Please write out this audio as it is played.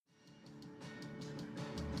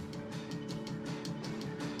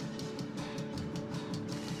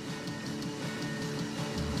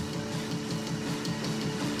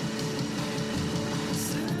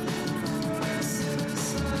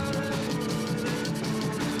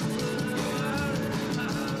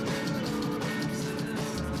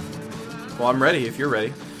Well, I'm ready if you're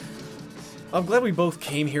ready. I'm glad we both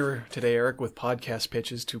came here today, Eric, with podcast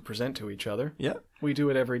pitches to present to each other. Yeah. We do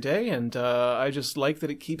it every day, and I just like that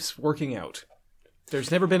it keeps working out. There's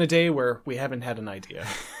never been a day where we haven't had an idea.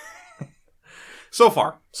 So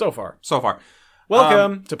far.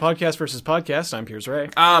 Welcome to Podcast versus Podcast. I'm Piers Ray.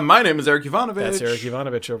 My name is Eric Ivanovich. That's Eric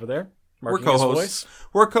Ivanovich over there. We're co-hosts.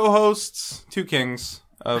 We're co-hosts, two kings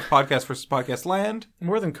of Podcast versus Podcast land.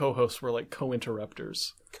 More than co-hosts, we're like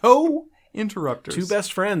co-interrupters. Co-interrupters. Two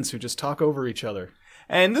best friends who just talk over each other.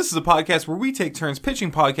 And this is a podcast where we take turns pitching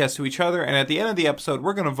podcasts to each other, and at the end of the episode,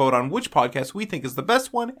 we're going to vote on which podcast we think is the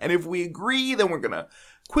best one, and if we agree, then we're going to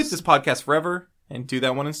quit this podcast forever and do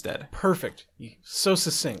that one instead. Perfect. So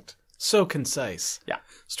succinct. So concise. Yeah.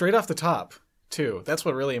 Straight off the top, too. That's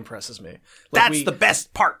what really impresses me. That's the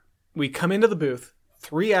best part. We come into the booth,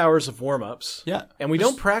 3 hours of warm-ups. Yeah. And we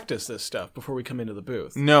don't practice this stuff before we come into the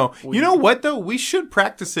booth. No. You know what, though? We should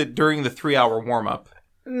practice it during the 3-hour warm-up.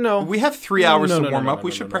 No. We have 3 hours to warm up.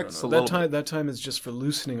 We should practice a little bit. That time is just for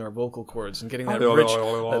loosening our vocal cords and getting that Lolly, rich...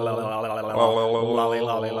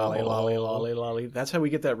 lolly. That's how we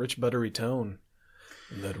get that rich, buttery tone.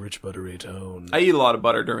 That rich, buttery tone. I eat a lot of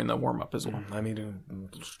butter during the warm-up as well. I'm eating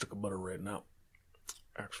a stick of butter right now.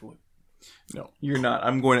 Actually. No, you're not.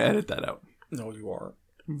 I'm going to edit that out. No, you are.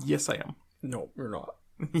 Yes, I am. No, you're not.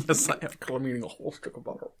 Yes, I am. I'm eating a whole stick of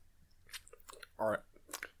butter. All right.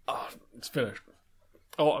 It's finished.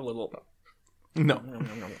 Oh, a little. No.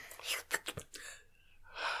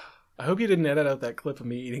 I hope you didn't edit out that clip of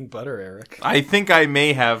me eating butter, Eric. I think I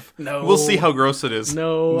may have. No. We'll see how gross it is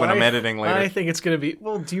when I'm editing later. I think it's going to be...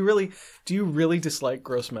 Well, do you really dislike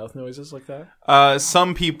gross mouth noises like that?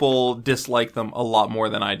 Some people dislike them a lot more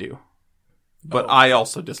than I do. But I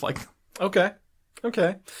also dislike them. Okay.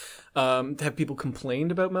 Have people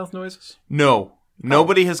complained about mouth noises? No.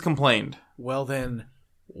 Nobody has complained. Well then,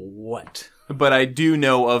 what? But I do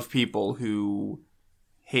know of people who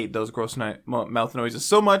hate those gross mouth noises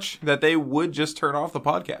so much that they would just turn off the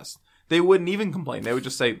podcast. They wouldn't even complain. They would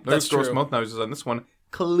just say, there's gross mouth noises on this one.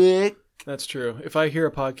 Click. That's true. If I hear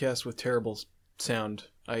a podcast with terrible sound,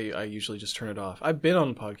 I usually just turn it off. I've been on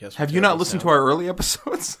a podcast with Have you not listened to our early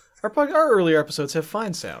episodes? Our earlier episodes have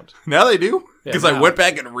fine sound. Now they do. Because Yeah, I went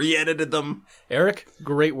back and re-edited them. Eric,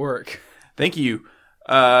 great work. Thank you.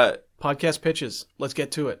 Podcast pitches. Let's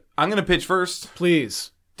get to it. I'm going to pitch first.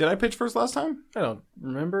 Please. Did I pitch first last time? I don't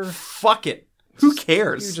remember. Fuck it. Who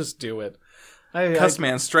cares? You just do it.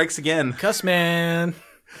 Cussman strikes again. Cussman.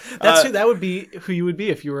 That would be who you would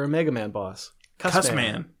be if you were a Mega Man boss.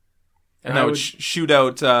 Cussman. And I would shoot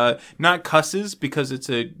out, not cusses, because it's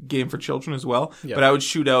a game for children as well, but I would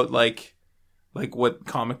shoot out, like what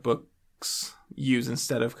comic books use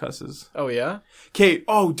instead of cusses. Oh, yeah? Okay,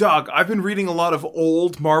 dog, I've been reading a lot of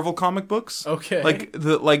old Marvel comic books. Okay. Like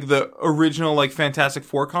the original, Fantastic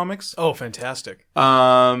Four comics. Oh, fantastic.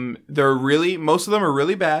 Most of them are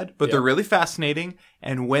really bad, but they're really fascinating,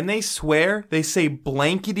 and when they swear, they say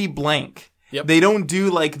blankety blank. Yep. They don't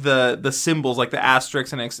do the symbols like the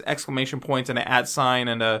asterisk and exclamation points and an @ sign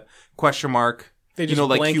and a question mark. They just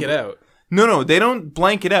blank it out. No, they don't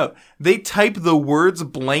blank it out. They type the words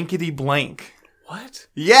blankety blank. What?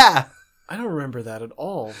 Yeah. I don't remember that at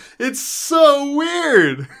all. It's so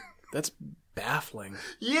weird. That's baffling.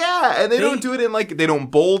 Yeah, and they don't do it they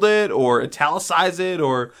don't bold it or italicize it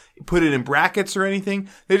or put it in brackets or anything.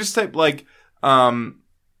 They just type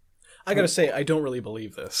I gotta say, I don't really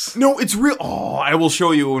believe this. No, it's real. Oh, I will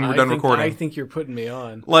show you when we're done recording. I think you're putting me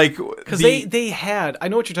on. Because they had... I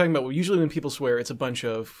know what you're talking about. Usually when people swear, it's a bunch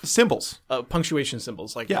of... symbols. Punctuation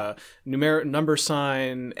symbols. Number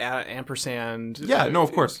sign, ampersand. Yeah, no,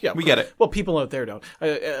 of course. Yeah, we get it. Well, people out there don't.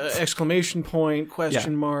 Exclamation point,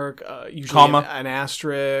 question mark, usually comma. An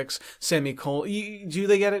asterisk, semicolon. Do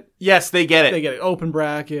they get it? Yes, they get it. They get it. Open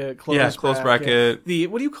bracket, close bracket. Close bracket.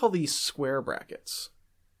 What do you call these square brackets?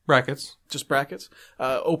 Brackets. Just brackets?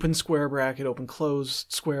 Open square bracket, open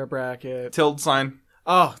closed square bracket. Tilde sign.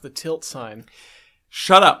 Oh, the tilt sign.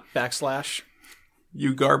 Shut up. Backslash.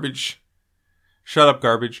 You garbage. Shut up,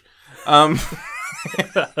 garbage. I'm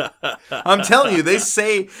telling you, they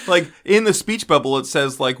say, in the speech bubble, it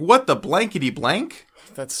says, what the blankety blank?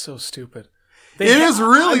 That's so stupid. It is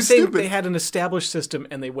really stupid. They had an established system,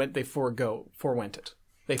 and they forewent it.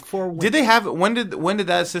 Did they have... When did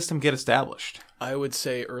that system get established? I would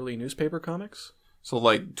say early newspaper comics. So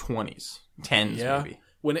 20s. 10s maybe.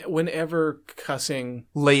 Whenever cussing...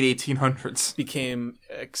 Late 1800s. Became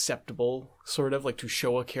acceptable, sort of, to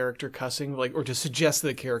show a character cussing, or to suggest that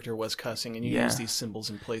the character was cussing, and you use these symbols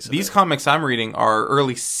in place of it. These comics I'm reading are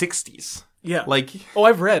early 60s. Yeah.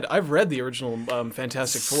 I've read the original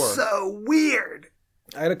Fantastic Four. So weird.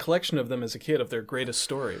 I had a collection of them as a kid of their greatest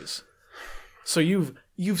stories. So you've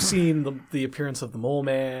seen the appearance of the Mole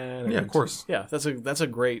Man. Yeah, of course. Yeah, that's a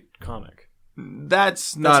great comic.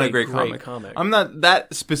 That's not a great comic. I'm not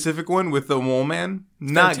that specific one with the Mole Man.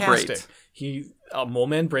 Not Fantastic. great. Mole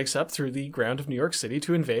Man breaks up through the ground of New York City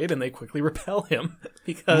to invade, and they quickly repel him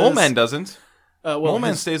because Mole Man doesn't. Mole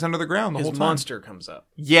Man stays under the ground the whole time. His monster comes up.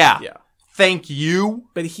 Yeah. Yeah. Thank you.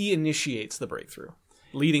 But he initiates the breakthrough,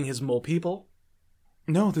 leading his mole people.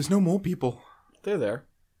 No, there's no mole people. They're there.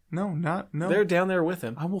 No. They're down there with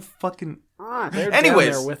him. I will fucking... They're Anyways,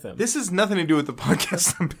 down there with him. This has nothing to do with the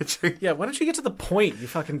podcast I'm pitching. Yeah, why don't you get to the point, you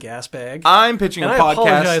fucking gas bag? I'm pitching and a I podcast. I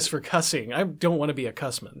apologize for cussing. I don't want to be a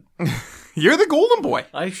cussman. You're the golden boy.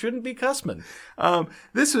 I shouldn't be cussman.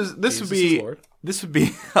 This would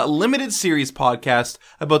be a limited series podcast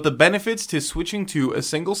about the benefits to switching to a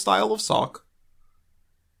single style of sock.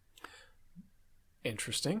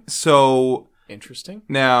 Interesting. So interesting.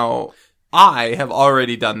 Now I have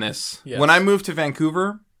already done this. Yes. When I moved to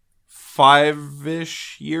Vancouver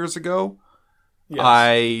 5-ish years ago, yes.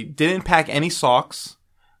 I didn't pack any socks.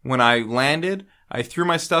 When I landed, I threw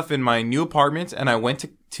my stuff in my new apartment and I went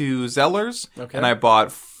to Zellers and I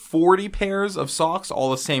bought 40 pairs of socks,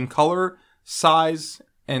 all the same color, size,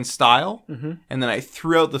 and style. Mm-hmm. And then I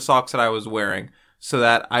threw out the socks that I was wearing so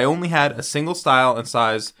that I only had a single style and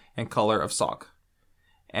size and color of sock.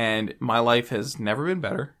 And my life has never been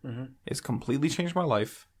better. Mm-hmm. It's completely changed my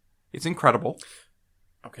life. It's incredible.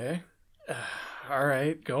 Okay. All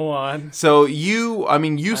right, go on. So you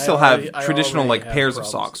still have traditional pairs of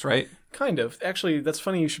socks, right? Kind of. Actually, that's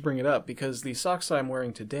funny you should bring it up because the socks that I'm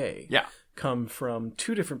wearing today come from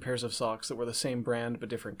two different pairs of socks that were the same brand but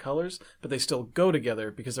different colors, but they still go together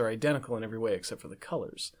because they're identical in every way except for the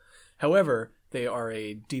colors. However, they are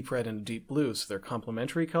a deep red and a deep blue, so they're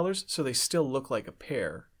complementary colors, so they still look like a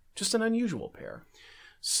pair. Just an unusual pair.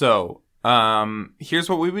 So, here's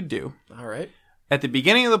what we would do. All right. At the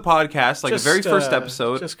beginning of the podcast, the very first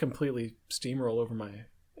episode... Just completely steamroll over my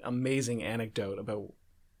amazing anecdote about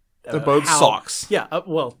socks. Yeah,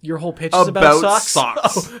 your whole pitch is about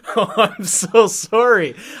socks? Oh, I'm so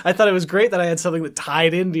sorry. I thought it was great that I had something that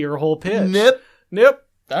tied into your whole pitch. Nope.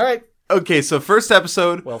 All right. Okay, so first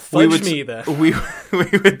episode... Well, fudge me then. We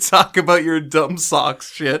would talk about your dumb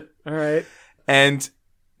socks shit. All right. And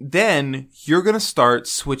then you're going to start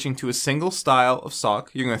switching to a single style of sock.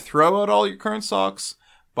 You're going to throw out all your current socks,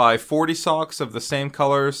 buy 40 socks of the same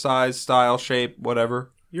color, size, style, shape,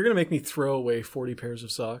 whatever. You're going to make me throw away 40 pairs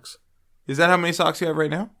of socks. Is that how many socks you have right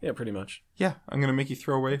now? Yeah, pretty much. Yeah, I'm going to make you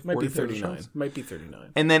throw away 40 Might be pairs of 39. socks. Might be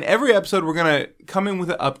 39. And then every episode, we're going to come in with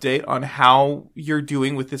an update on how you're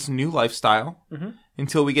doing with this new lifestyle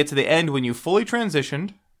until we get to the end when you fully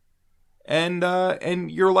transitioned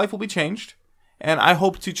and your life will be changed. And I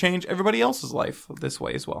hope to change everybody else's life this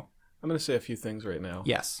way as well. I'm going to say a few things right now.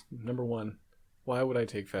 Yes. Number one, why would I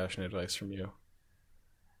take fashion advice from you?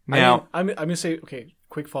 Now, I'm going to say, okay,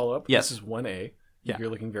 quick follow-up. Yes. This is 1A. Yeah. You're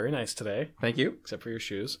looking very nice today. Thank you. Except for your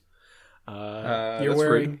shoes. You're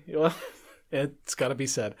wearing... Well, it's got to be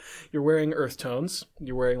said. You're wearing earth tones.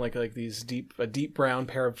 You're wearing like these a deep brown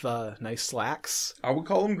pair of nice slacks. I would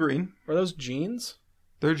call them green. Are those jeans?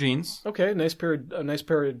 They're jeans. Okay, nice pair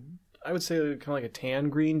of, I would say kind of like a tan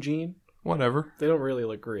green jean. Whatever. They don't really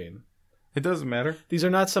look green. It doesn't matter. These are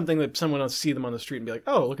not something that someone will see them on the street and be like,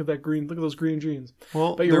 oh, look at that green, look at those green jeans.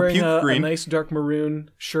 Well, but you're wearing a nice dark maroon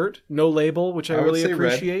shirt, no label, which I really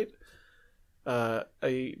appreciate. I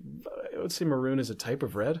would say maroon is a type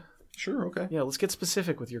of red. Sure, okay. Yeah, let's get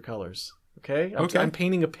specific with your colors. Okay? Okay. I'm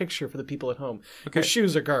painting a picture for the people at home. Okay. Your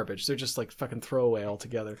shoes are garbage. They're just like fucking throwaway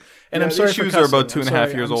altogether. And yeah, I'm sorry shoes for cussing. are about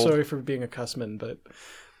 2.5 years old. I'm sorry for being a cussman, but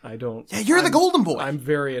I don't... Yeah, you're the golden boy. I'm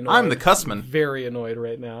very annoyed. I'm the cussman. Very annoyed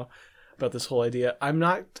right now about this whole idea. I'm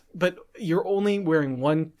not... But you're only wearing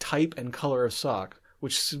one type and color of sock,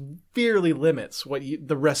 which severely limits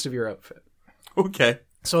the rest of your outfit. Okay.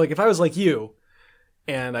 So like if I was like you...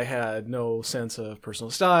 and I had no sense of personal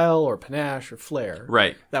style or panache or flair,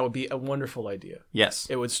 right, that would be a wonderful idea. Yes.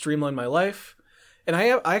 It would streamline my life. And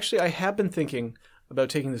I have been thinking about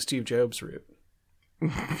taking the Steve Jobs route.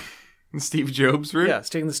 Steve Jobs route? Yeah, it's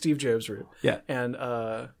taking the Steve Jobs route. Yeah. And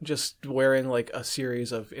just wearing like a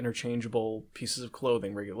series of interchangeable pieces of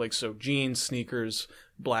clothing, like so jeans, sneakers,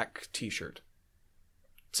 black t-shirt.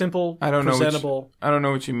 Simple, presentable. I don't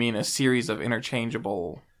know what you mean, a series of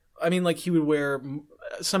interchangeable... I mean, like he would wear.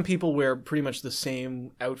 Some people wear pretty much the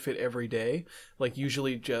same outfit every day. Like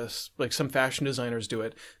usually, just like some fashion designers do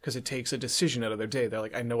it because it takes a decision out of their day. They're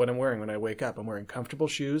like, I know what I'm wearing when I wake up. I'm wearing comfortable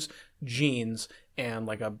shoes, jeans, and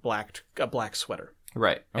like a black sweater.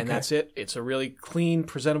 Right. Okay. And that's it. It's a really clean,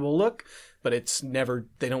 presentable look, but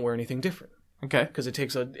they don't wear anything different. Okay. Because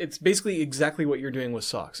it's basically exactly what you're doing with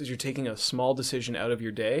socks, is you're taking a small decision out of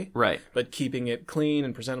your day. Right. But keeping it clean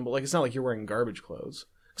and presentable. Like, it's not like you're wearing garbage clothes,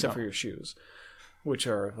 except for your shoes, which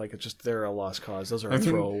are, like, they're a lost cause. Those are a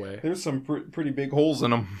throwaway. There's some pretty big holes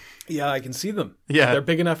in them. Yeah, I can see them. Yeah. They're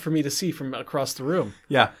big enough for me to see from across the room.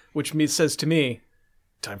 Yeah. Which says to me,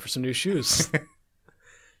 time for some new shoes.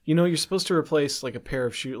 You're supposed to replace like a pair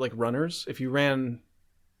of shoes, like runners. If you ran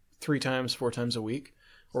 4 times a week,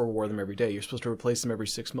 or wore them every day, you're supposed to replace them every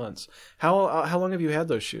 6 months. How long have you had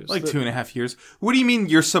those shoes? Like 2.5 years. What do you mean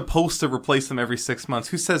you're supposed to replace them every 6 months?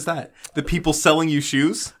 Who says that? The people selling you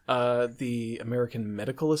shoes? The American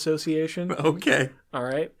Medical Association. Okay. All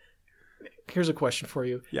right. Here's a question for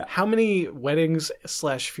you. Yeah. How many weddings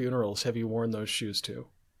 / funerals have you worn those shoes to?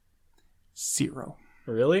 0.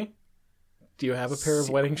 Really? Do you have a pair of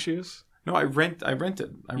wedding shoes? No, I rented. I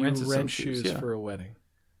rented some shoes for a wedding.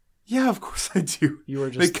 Yeah, of course I do. You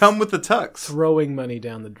were just they come with the tux. Throwing money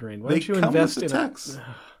down the drain. Why don't you invest in tux?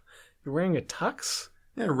 You're wearing a tux?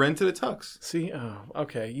 Yeah, rented a tux. See? Oh,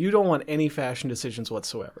 okay. You don't want any fashion decisions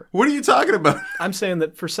whatsoever. What are you talking about? I'm saying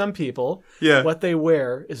that for some people, what they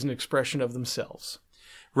wear is an expression of themselves.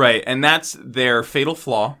 Right, and that's their fatal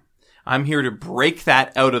flaw. I'm here to break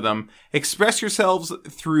that out of them. Express yourselves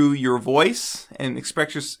through your voice and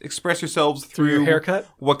express yourselves through your haircut.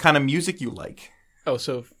 What kind of music you like. Oh,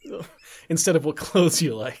 so instead of what clothes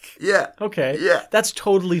you like. Yeah. Okay. Yeah. That's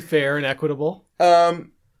totally fair and equitable.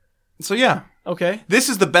 So yeah. Okay. This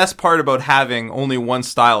is the best part about having only one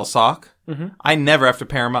style of sock. Mm-hmm. I never have to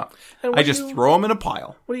pair them up. I just throw them in a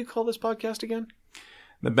pile. What do you call this podcast again?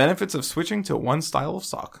 The benefits of switching to one style of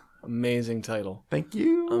sock. Amazing title. Thank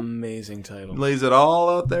you. Amazing title. Lays it all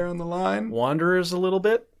out there on the line. Wanderers a little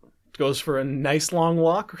bit. Goes for a nice long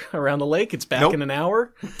walk around the lake. It's back in an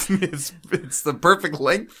hour. It's the perfect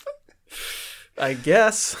length. I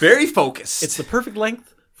guess. Very focused. It's the perfect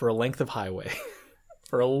length for a length of highway.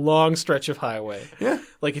 For a long stretch of highway. Yeah.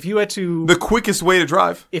 Like if you had to... The quickest way to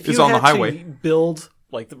drive is on the highway.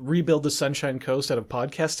 Rebuild the Sunshine Coast out of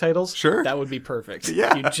podcast titles. Sure. That would be perfect.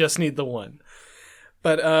 Yeah. You just need the one.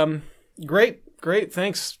 But great.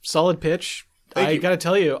 Thanks. Solid pitch. I got to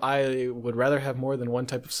tell you, I would rather have more than one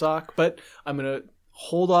type of sock, but I'm going to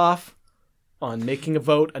hold off on making a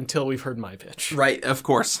vote until we've heard my pitch. Right, of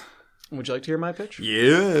course. Would you like to hear my pitch?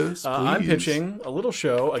 Yes, please. I'm pitching a little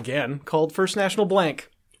show, again, called First National Blank.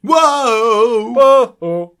 Whoa!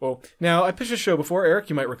 Whoa. Now, I pitched a show before, Eric.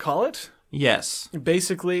 You might recall it. Yes.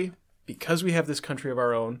 Basically, because we have this country of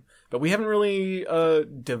our own, but we haven't really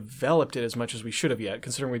developed it as much as we should have yet,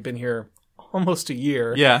 considering we've been here almost a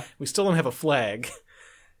year. Yeah. We still don't have a flag.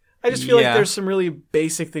 I just feel like there's some really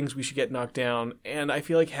basic things we should get knocked down, and I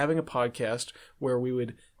feel like having a podcast where we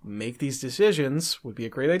would make these decisions would be a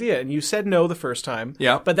great idea. And you said no the first time.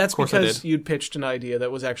 Yeah. But that's because you'd pitched an idea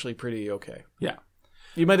that was actually pretty okay. Yeah.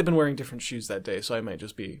 You might have been wearing different shoes that day, so I might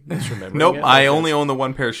just be misremembering. Nope, I only own the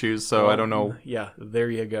one pair of shoes, so I don't know. Yeah, there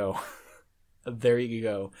you go. There you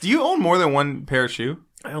go. Do you own more than one pair of shoes?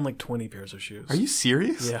 I own like 20 pairs of shoes. Are you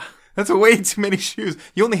serious? Yeah. That's way too many shoes.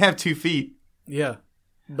 You only have 2 feet. Yeah.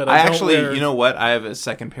 But I actually, you know what? I have a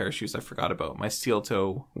second pair of shoes I forgot about. My steel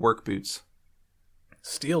toe work boots.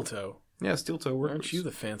 Steel toe? Yeah, steel toe work Aren't boots. you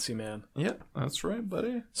the fancy man? Yeah, that's right,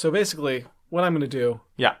 buddy. So basically, what I'm going to do...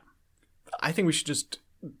 Yeah. I think we should just...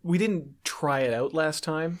 We didn't try it out last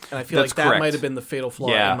time, and I feel like that correct. might have been the fatal flaw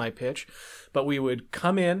in my pitch. But we would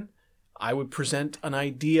come in, I would present an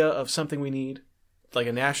idea of something we need, like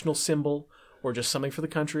a national symbol, or just something for the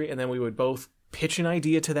country, and then we would both pitch an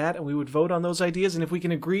idea to that, and we would vote on those ideas, and if we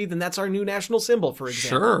can agree, then that's our new national symbol, for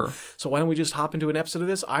example. Sure. So why don't we just hop into an episode of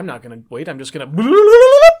this? I'm not going to wait, I'm just going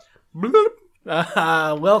to...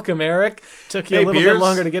 Welcome, Eric. Took you a little bit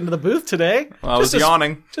longer to get into the booth today. Well, I was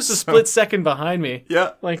yawning. Just a split second behind me.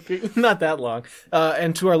 Yeah. Like, not that long.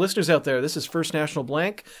 And to our listeners out there, this is First National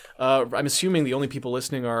Blank. I'm assuming the only people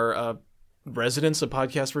listening are residents of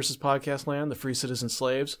Podcast versus Podcast Land, the free citizen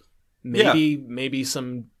slaves. Maybe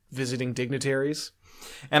some visiting dignitaries.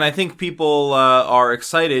 And I think people are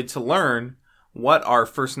excited to learn what our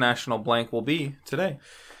First National Blank will be today.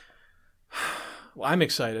 Well, I'm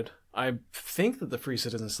excited. I think that the free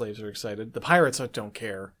citizen slaves are excited. The pirates don't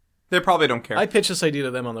care. They probably don't care. I pitched this idea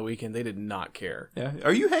to them on the weekend. They did not care. Yeah.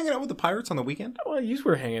 Are you hanging out with the pirates on the weekend? Well, you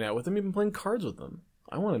were hanging out with them. You've been playing cards with them.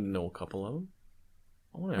 I want to know a couple of them.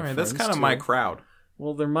 All right, that's kind of my crowd.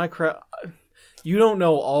 Well, they're my crowd. You don't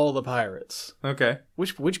know all the pirates. Okay.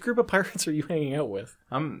 Which group of pirates are you hanging out with?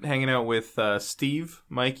 I'm hanging out with Steve,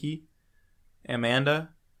 Mikey,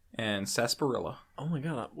 Amanda, and Sarsaparilla. Oh my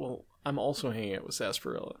god. Well, I'm also hanging out with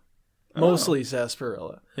Sarsaparilla. Mostly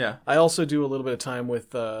Sarsaparilla. Yeah. I also do a little bit of time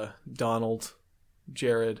with Donald,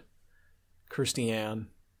 Jared, Christiane,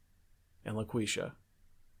 and LaQuisha.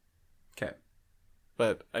 Okay.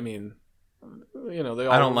 But, I mean, you know, they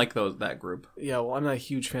all... I don't like that group. Yeah, well, I'm not a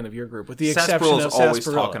huge fan of your group, with the exception of Sarsaparilla. Always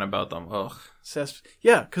talking about them. Ugh.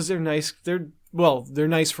 Yeah, because they're nice. They're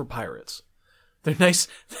nice for pirates. They're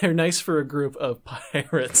nice for a group of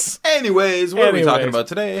pirates. Anyways, what are we talking about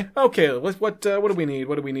today? Okay, what do we need?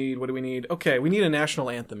 What do we need? Okay, we need a national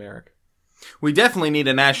anthem, Eric. We definitely need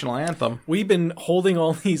a national anthem. We've been holding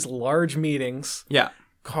all these large meetings. Yeah.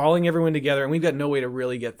 Calling everyone together, and we've got no way to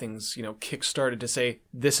really get things, kick-started to say,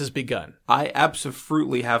 this has begun. I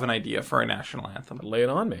absolutely have an idea for a national anthem. Lay it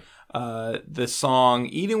on me. The song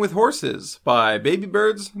Eating with Horses by Baby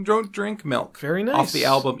Birds Don't Drink Milk. Very nice. Off the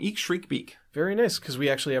album Eek Shriek Beak. Very nice, because we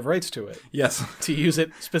actually have rights to it. Yes. To use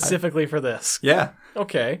it specifically for this. Yeah.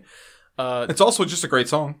 Okay. It's also just a great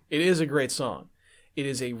song. It is a great song. It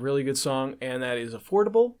is a really good song, and that is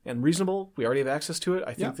affordable and reasonable. We already have access to it.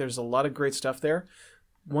 I think there's a lot of great stuff there.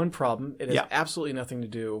 One problem, it has absolutely nothing to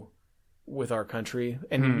do with our country.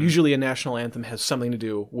 And usually a national anthem has something to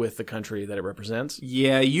do with the country that it represents.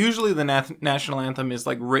 Yeah, usually the national anthem is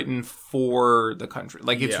like written for the country.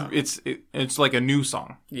 Like it's like a new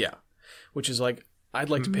song. Yeah. Which is like,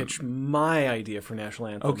 I'd like to pitch my idea for national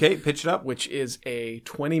anthem. Okay, pitch it up. Which is a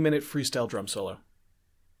 20-minute freestyle drum solo.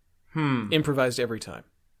 Improvised every time.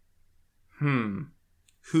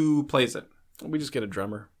 Who plays it? We just get a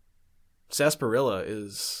drummer. Sarsaparilla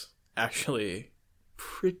is actually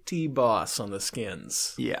pretty boss on the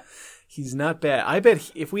skins. Yeah. He's not bad. I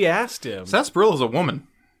bet if we asked him... Sarsaparilla is a woman.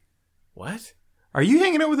 What? Are you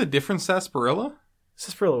hanging out with a different Sarsaparilla?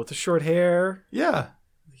 Sarsaparilla with the short hair? Yeah.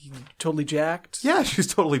 Totally jacked? Yeah, she's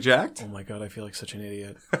totally jacked. Oh my god, I feel like such an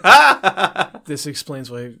idiot. This explains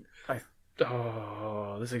why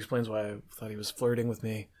this explains why I thought he was flirting with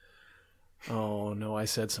me. Oh, no, I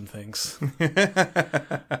said some things.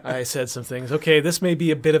 Okay, this may be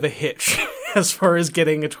a bit of a hitch as far as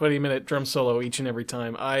getting a 20-minute drum solo each and every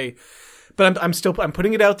time. But I'm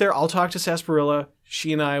putting it out there. I'll talk to Sarsaparilla.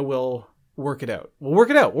 She and I will work it out. We'll work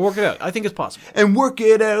it out. I think it's possible. And work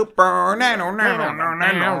it out.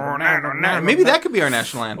 Maybe that could be our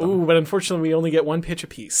national anthem. Ooh, but unfortunately we only get one pitch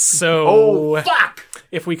apiece. So fuck!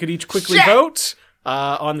 If we could each quickly vote...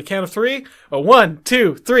 on the count of 3. 1,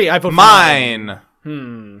 2, 3. I vote for mine.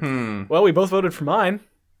 Well, we both voted for mine.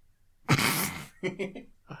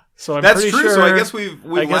 So I'm That's pretty true. Sure, So I guess we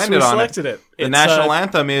selected it. The national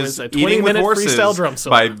anthem is a "Eating with Horses" freestyle drum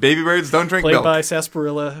solo by Baby Birds Don't Drink Milk, played by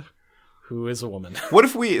Sarsaparilla, who is a woman. What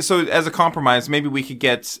if as a compromise, maybe we could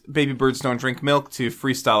get Baby Birds Don't Drink Milk to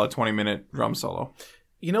freestyle a 20-minute drum solo?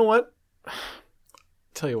 You know what?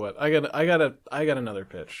 Tell you what, I got another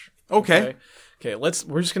pitch. Okay.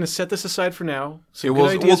 We're just going to set this aside for now. So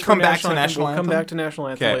we'll come back to national anthem. We'll come back to national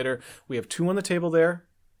anthem later. We have 2 on the table there.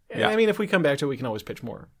 And I mean, if we come back to it, we can always pitch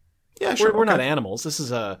more. Yeah, sure. We're not animals. This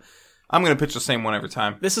is I'm going to pitch the same one every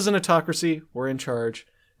time. This is an autocracy. We're in charge.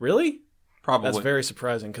 Really? Probably. That's very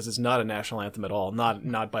surprising because it's not a national anthem at all.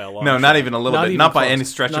 Not by a long No, shot. Not even a little bit. Not by any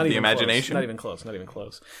stretch of the imagination. Not even close.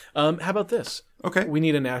 How about this? Okay. We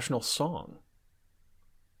need a national song.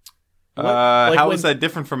 How is that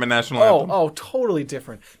different from a national anthem? Oh, totally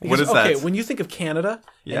different. Because, what is that? Okay, when you think of Canada,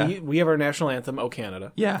 we have our national anthem, "O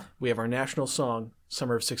Canada." Yeah. We have our national song,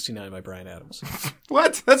 "Summer of '69" by Bryan Adams.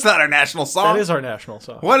 What? That's not our national song. That is our national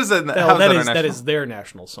song. What is it? That is their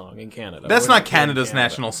national song in Canada. That's not Canada's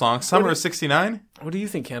national song. "Summer of '69." What do you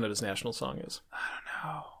think Canada's national song is? I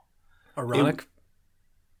don't know. Ironic.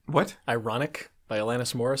 What? Ironic by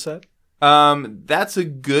Alanis Morissette. That's a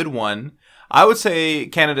good one. I would say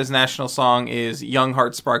Canada's national song is "Young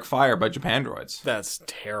Heart Spark Fire" by Japandroids. That's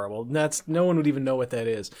terrible. No one would even know what that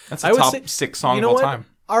is. That's a top 6 song of all time.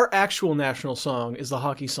 Our actual national song is the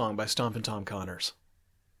Hockey Song by Stompin' Tom Connors.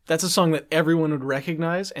 That's a song that everyone would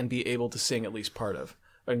recognize and be able to sing at least part of,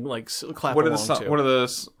 and clap along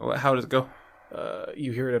to. How does it go?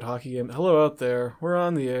 You hear it at hockey game. "Hello out there, we're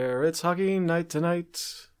on the air. It's hockey night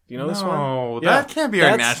tonight." You know this one? No, that can't be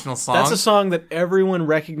our national song. That's a song that everyone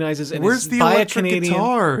recognizes and Where's is the by electric a Canadian.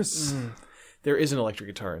 Guitars? There is an electric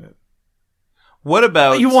guitar in it. What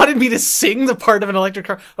about... You wanted me to sing the part of an electric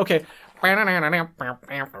guitar? Okay.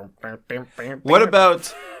 What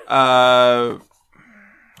about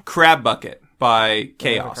Crab Bucket by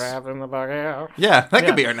Chaos? Crab in the bucket. Yeah, that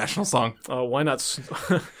could be our national song. Why not?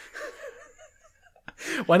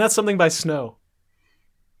 Why not something by Snow?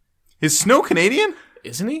 Is Snow Canadian?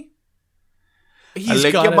 Isn't he? I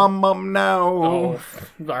lick your bum now. Oh,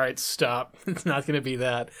 all right, stop. It's not going to be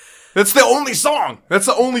that. That's the only song. That's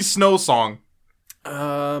the only Snow song.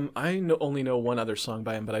 I only know one other song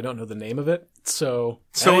by him, but I don't know the name of it. So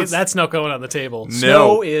that's not going on the table. No.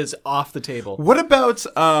 Snow is off the table. What about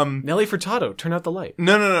Nelly Furtado? Turn Out the Light.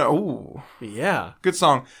 No. Ooh. Yeah. Good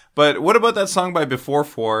song. But what about that song by Before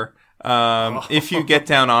Four? If you get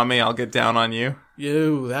down on me, I'll get down on you.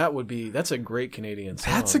 That's a great Canadian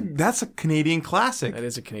song. That's a Canadian classic. That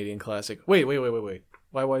is a Canadian classic. Wait.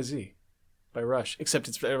 YYZ by Rush. Except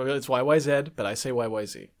it's YYZ, but I say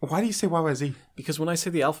YYZ. Why do you say YYZ? Because when I say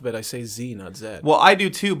the alphabet, I say Z, not Z. Well, I do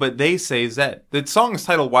too, but they say Z. The song is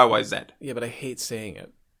titled YYZ. Yeah, but I hate saying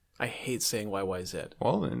it. I hate saying YYZ.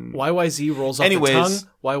 Well, then... YYZ rolls off the tongue.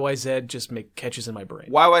 YYZ just catches in my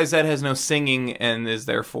brain. YYZ has no singing and is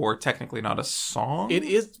therefore technically not a song? It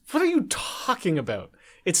is... What are you talking about?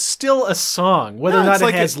 It's still a song, whether or not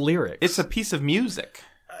it has lyrics. It's a piece of music.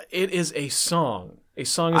 It is a song. A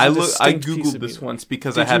song is a distinct piece of music. I Googled this once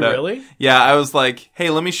because I had really? Yeah, I was like, hey,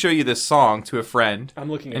 let me show you this song to a friend.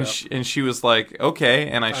 I'm looking it up. And she was like, okay,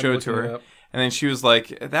 and I showed it to her. And then she was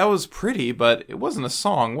like, that was pretty, but it wasn't a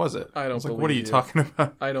song, was it? I was like, what are you talking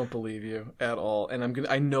about? I don't believe you at all. And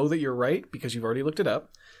I know that you're right because you've already looked it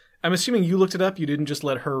up. I'm assuming you looked it up. You didn't just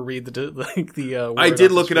let her read the I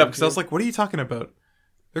did look it up because I was like, what are you talking about?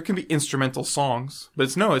 There can be instrumental songs,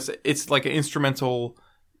 but it's like an instrumental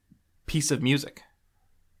piece of music.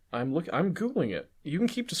 I'm Googling it. You can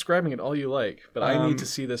keep describing it all you like, but I need to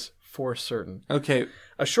see this for certain. Okay.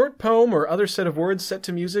 A short poem or other set of words set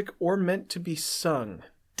to music or meant to be sung.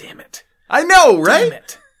 Damn it. I know,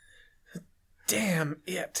 right? Damn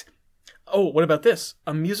it. Oh, what about this?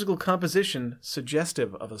 A musical composition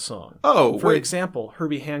suggestive of a song. Oh, For example,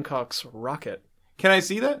 Herbie Hancock's Rocket. Can I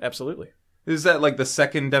see that? Absolutely. Is that like the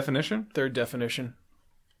second definition? Third definition.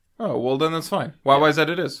 Oh, well then that's fine. YYZ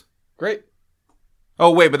it is. Great. Oh,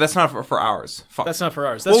 wait, but that's not for ours. Fuck. That's not for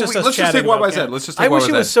ours. That's just us let's just take YYZ. Let's just take YYZ. I wish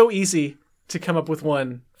it was so easy to come up with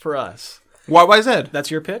one for us. YYZ. That's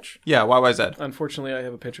your pitch? Yeah, YYZ. Unfortunately, I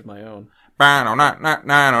have a pitch of my own. I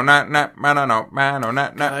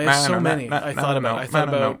have so many. I thought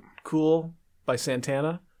about Cool by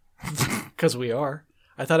Santana, because we are.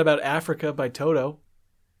 I thought about Africa by Toto.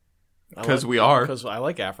 Because we are. Because I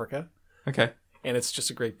like Africa. Okay. And it's just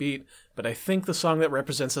a great beat. But I think the song that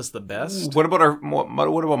represents us the best... What about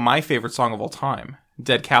my favorite song of all time?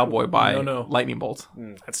 Dead Cowboy by Lightning Bolt.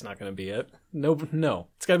 That's not going to be it. No.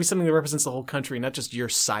 It's got to be something that represents the whole country, not just your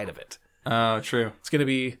side of it. Oh, true. It's going to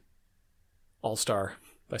be All-Star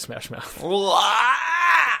by Smash Mouth.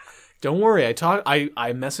 Don't worry. I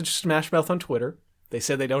messaged Smash Mouth on Twitter. They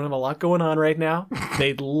said they don't have a lot going on right now.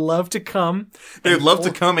 They'd love to come. They'd love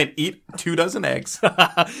to come and eat 2 dozen eggs.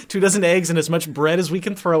 2 dozen eggs and as much bread as we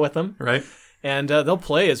can throw at them. Right. And they'll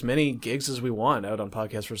play as many gigs as we want out on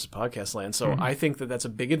Podcast versus Podcast Land. So I think that that's a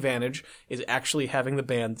big advantage, is actually having the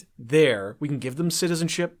band there. We can give them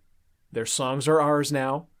citizenship. Their songs are ours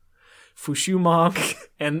now. Fushu Monk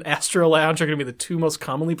and Astro Lounge are going to be the 2 most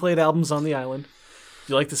commonly played albums on the island.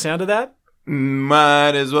 Do you like the sound of that?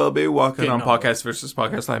 Might as well be walking on Podcast versus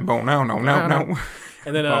Podcast Land. Oh, no.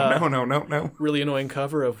 And then no. Really annoying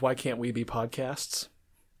cover of Why Can't We Be Podcasts?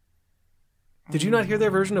 Did you not hear their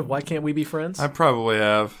version of Why Can't We Be Friends? I probably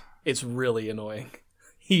have. It's really annoying.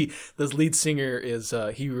 The lead singer is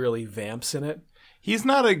he really vamps in it. He's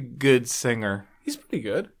not a good singer. He's pretty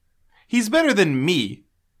good. He's better than me.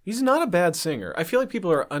 He's not a bad singer. I feel like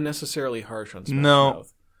people are unnecessarily harsh on Smash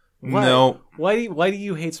Mouth. No. Why do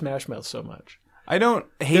you hate Smash Mouth so much? I don't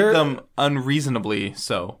hate them unreasonably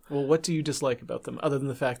so. Well, what do you dislike about them, other than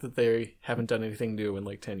the fact that they haven't done anything new in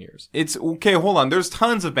like 10 years? It's okay, hold on. There's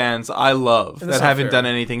tons of bands I love that haven't done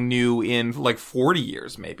anything new in like 40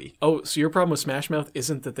 years, maybe. Oh, so your problem with Smash Mouth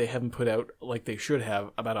isn't that they haven't put out, like they should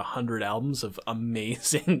have, about 100 albums of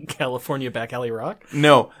amazing California back alley rock?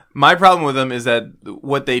 No, my problem with them is that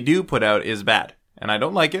what they do put out is bad, and I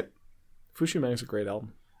don't like it. Fushu Mang's a great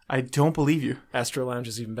album. I don't believe you. Astro Lounge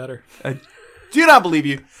is even better. I do not believe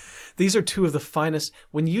you. These are 2 of the finest.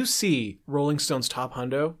 When you see Rolling Stone's Top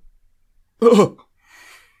Hundo,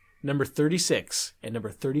 number 36 and number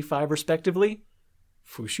 35 respectively,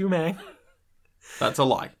 Fushu Mang. That's a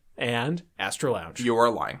lie. And Astro Lounge. You are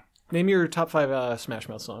lying. Name your top 5 Smash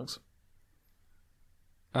Mouth songs.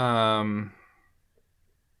 Walking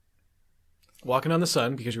on the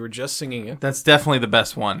Sun, because you were just singing it. That's definitely the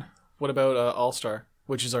best one. What about All-Star,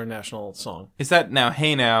 which is our national song? Is that now,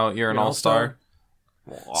 hey now, you're an all-star?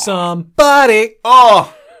 Somebody!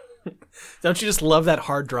 Oh! Don't you just love that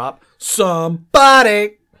hard drop?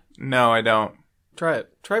 Somebody! No, I don't. Try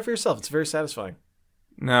it. Try it for yourself. It's very satisfying.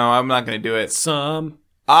 No, I'm not going to do it. Some.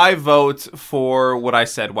 I vote for what I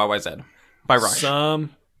said, YYZ, by Rush.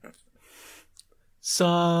 Some.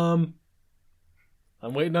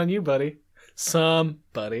 I'm waiting on you, buddy.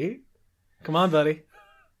 Buddy. Come on, buddy.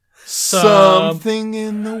 Something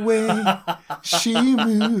in the way she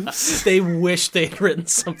moves. They wish they'd written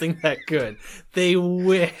something that good. They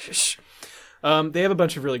wish. They have a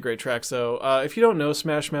bunch of really great tracks, though. If you don't know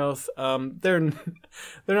Smash Mouth, they're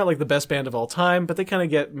not like the best band of all time, but they kind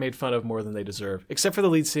of get made fun of more than they deserve. Except for the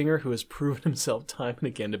lead singer, who has proven himself time and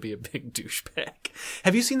again to be a big douchebag.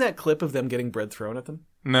 Have you seen that clip of them getting bread thrown at them?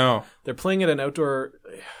 No. They're playing at an outdoor...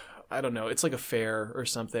 I don't know. It's like a fair or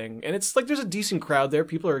something. And it's like there's a decent crowd there.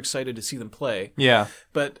 People are excited to see them play. Yeah.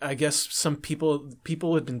 But I guess some they've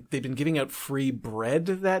been giving out free bread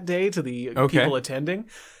that day to the people attending.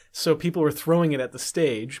 So people were throwing it at the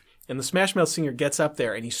stage. And the Smash Mouth singer gets up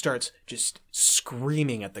there and he starts just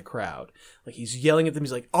screaming at the crowd. Like he's yelling at them.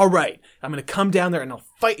 He's like, all right, I'm going to come down there and I'll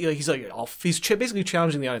fight you. He's like, he's basically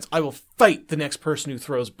challenging the audience. I will fight the next person who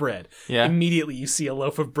throws bread. Yeah. Immediately you see a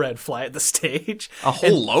loaf of bread fly at the stage. A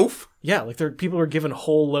whole loaf? Yeah, like people are given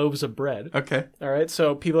whole loaves of bread. Okay. All right,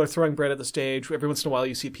 so people are throwing bread at the stage. Every once in a while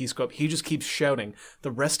you see a piece go up. He just keeps shouting.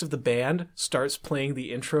 The rest of the band starts playing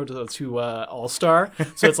the intro to All-Star.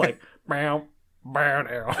 So it's like, bow, bow,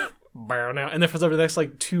 now. And then for the next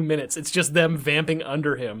 2 minutes, it's just them vamping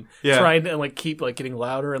under him, trying to keep keting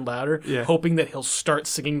louder and louder, hoping that he'll start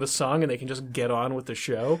singing the song and they can just get on with the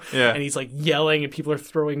show. Yeah. And he's yelling, and people are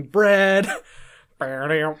throwing bread.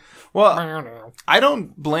 Well, I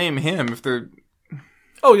don't blame him if they're.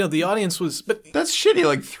 Oh, the audience was, but that's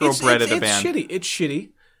shitty. Throw bread at the band. It's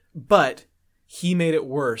shitty, but he made it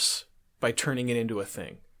worse by turning it into a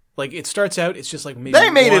thing. It starts out, it's just maybe they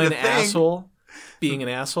made one it a asshole. Being an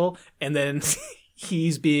asshole, and then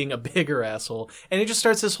he's being a bigger asshole, and it just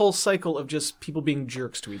starts this whole cycle of just people being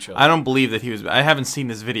jerks to each other. I don't believe that he was. I haven't seen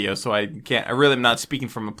this video, so I can't. I really am not speaking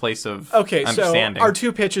from a place of understanding. So our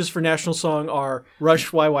two pitches for national song are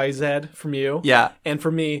Rush YYZ from you, and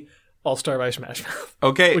for me, All Star by Smash Mouth.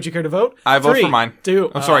 Okay, would you care to vote? I vote for mine.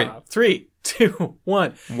 3, 2,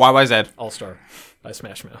 1. YYZ. All Star by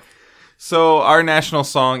Smash Mouth. So our national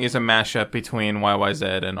song is a mashup between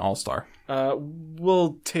YYZ and All Star.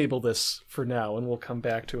 We'll table this for now, and we'll come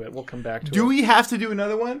back to it. Do we have to do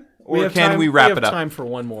another one? Or we can we wrap it up? We have time for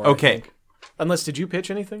one more. Okay. Unless, did you pitch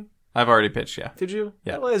anything? I've already pitched, yeah. Did you?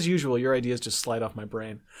 Yeah. Well, as usual, your ideas just slide off my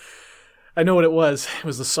brain. I know what it was. It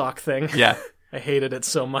was the sock thing. Yeah. I hated it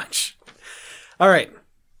so much. All right.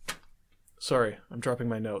 Sorry, I'm dropping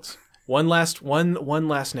my notes. One last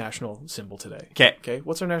national symbol today. Okay.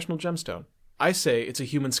 What's our national gemstone? I say it's a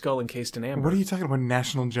human skull encased in amber. What are you talking about,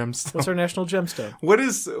 national gemstone? What's our national gemstone?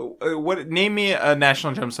 Name me a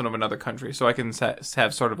national gemstone of another country so I can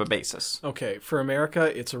have sort of a basis. Okay, for America,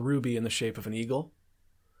 it's a ruby in the shape of an eagle.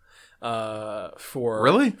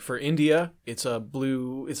 For India, it's a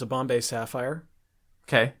Bombay sapphire.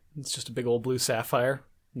 Okay. It's just a big old blue sapphire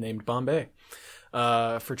named Bombay.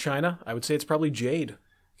 For China, I would say it's probably jade.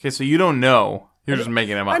 Okay, so you don't know. You're just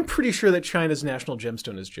making them up. I'm pretty sure that China's national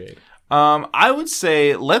gemstone is jade. I would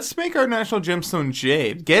say let's make our national gemstone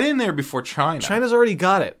jade. Get in there before China. China's already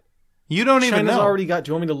got it. You don't even know. China's already got. Do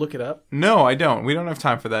you want me to look it up? No, I don't. We don't have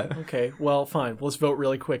time for that. Okay, well, fine. Let's vote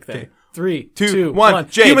really quick then. Okay. 3, 2, 1.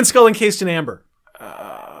 Jade. Human skull encased in amber.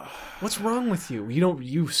 What's wrong with you?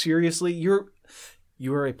 You seriously?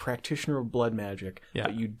 You are a practitioner of blood magic,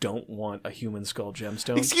 but you don't want a human skull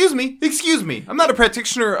gemstone? Excuse me. I'm not a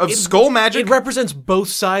practitioner of skull magic. It represents both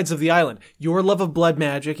sides of the island. Your love of blood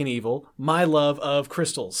magic and evil, my love of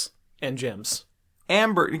crystals and gems.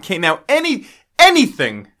 Amber. Okay, now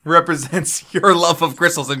anything represents your love of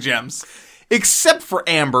crystals and gems. Except for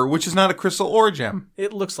amber, which is not a crystal or a gem.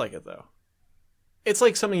 It looks like it, though. It's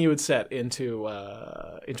like something you would set into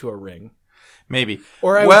a ring. Maybe.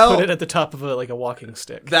 Or I would put it at the top of a walking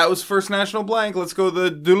stick. That was first national blank. Let's go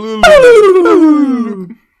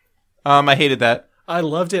I hated that. I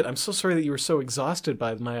loved it. I'm so sorry that you were so exhausted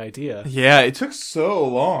by my idea. Yeah, it took so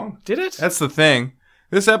long. Did it? That's the thing.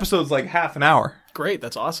 This episode's like half an hour. Great,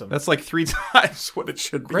 that's awesome. That's like 3 times what it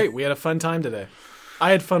should be. Great, we had a fun time today.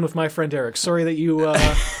 I had fun with my friend Eric. Sorry that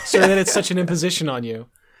that it's such an imposition on you.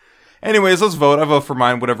 Anyways, let's vote. I vote for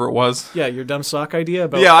mine, whatever it was. Yeah, your dumb sock idea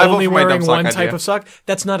about I only vote for my wearing dumb sock one idea. type of sock.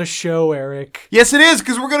 That's not a show, Eric. Yes, it is,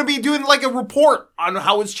 because we're going to be doing a report on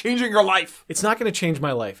how it's changing your life. It's not going to change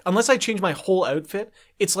my life. Unless I change my whole outfit,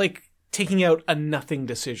 it's like taking out a nothing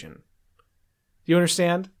decision. Do you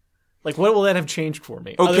understand? What will that have changed for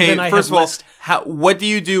me? Okay, first of all, what do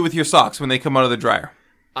you do with your socks when they come out of the dryer?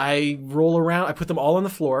 I roll around. I put them all on the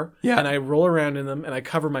floor, and I roll around in them, and I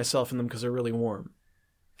cover myself in them because they're really warm.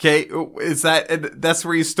 Okay, that's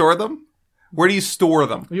where you store them? Where do you store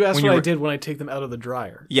them? You asked what I did when I take them out of the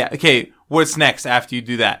dryer. Yeah, okay. What's next after you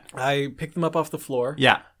do that? I pick them up off the floor.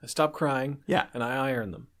 Yeah. I stop crying. Yeah. And I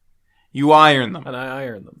iron them. You iron them. And I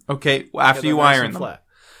iron them. Okay, after you iron them. Flat.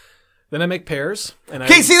 Then I make pairs.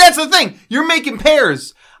 Okay, see, that's the thing. You're making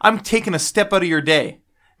pairs. I'm taking a step out of your day.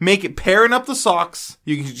 Pairing up the socks.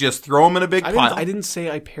 You can just throw them in a big pile. I didn't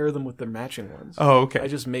say I pair them with the matching ones. Oh, okay. I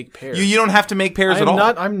just make pairs. You don't have to make pairs at all.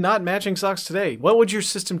 I'm not matching socks today. What would your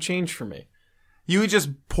system change for me? You would just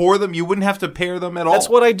pour them. You wouldn't have to pair them at all. That's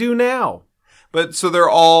what I do now. But so they're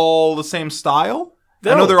all the same style?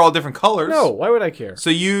 No. I know they're all different colors. No, why would I care? So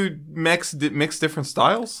you mix different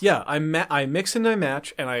styles? Yeah, I mix and I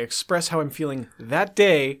match, and I express how I'm feeling that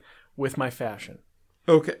day with my fashion.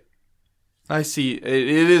 Okay. I see. It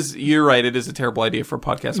is. You're right. It is a terrible idea for a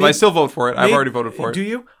podcast. But I still vote for it. I've already voted for it. Do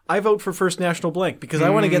you? I vote for First National Blank because I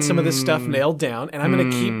want to get some of this stuff nailed down, and I'm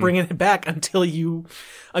going to keep bringing it back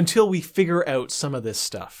until we figure out some of this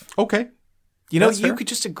stuff. Okay. You could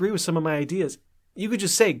just agree with some of my ideas. You could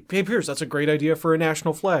just say, "Hey, Pierce, that's a great idea for a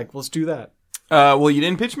national flag. Let's do that." Well, you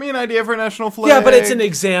didn't pitch me an idea for a national flag. Yeah, but it's an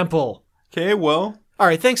example. Okay. Well. All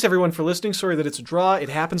right. Thanks everyone for listening. Sorry that it's a draw. It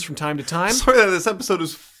happens from time to time. Sorry that this episode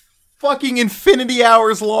is fucking infinity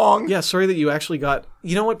hours long. Yeah, sorry that you actually got...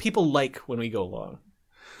 You know what? People like when we go long.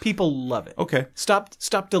 People love it. Okay.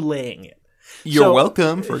 Stop delaying it. You're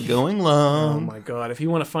welcome for going long. Oh my God. If you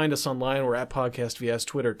want to find us online, we're at Podcast VS,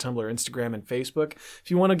 Twitter, Tumblr, Instagram, and Facebook. If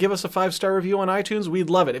you want to give us a 5-star review on iTunes, we'd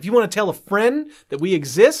love it. If you want to tell a friend that we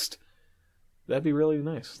exist, that'd be really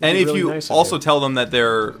nice. And if you also tell them that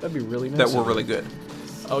that'd be really nice. That we're really good.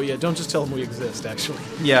 Oh yeah, don't just tell them we exist, actually.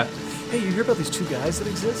 Yeah. Hey, you hear about these two guys that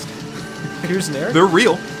exist? Piers and Eric? They're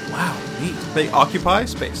real. Wow, neat. They occupy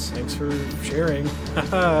space. Thanks for sharing.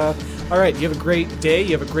 All right, you have a great day,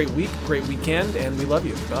 you have a great week, great weekend, and we love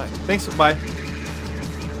you. Bye. Thanks, bye.